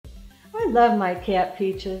love my cat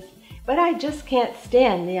Peaches, but I just can't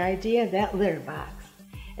stand the idea of that litter box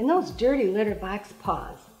and those dirty litter box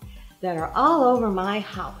paws that are all over my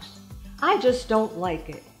house. I just don't like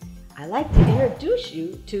it. I'd like to introduce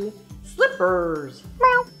you to Slippurrs.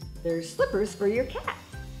 Meow. They're slippers for your cat.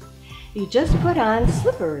 You just put on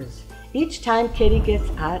Slippurrs each time Kitty gets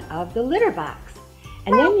out of the litter box,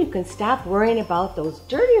 and then you can stop worrying about those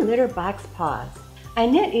dirty litter box paws. I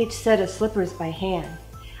knit each set of slippers by hand.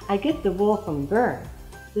 I get the wool from Vern,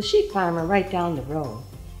 the sheep farmer right down the road.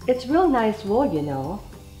 It's real nice wool, you know.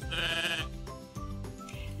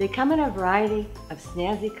 They come in a variety of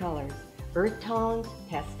snazzy colors, earth tones,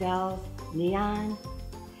 pastels, neon.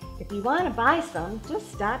 If you want to buy some,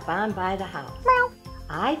 just stop on by the house.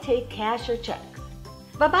 I take cash or checks.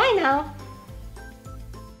 Bye-bye now.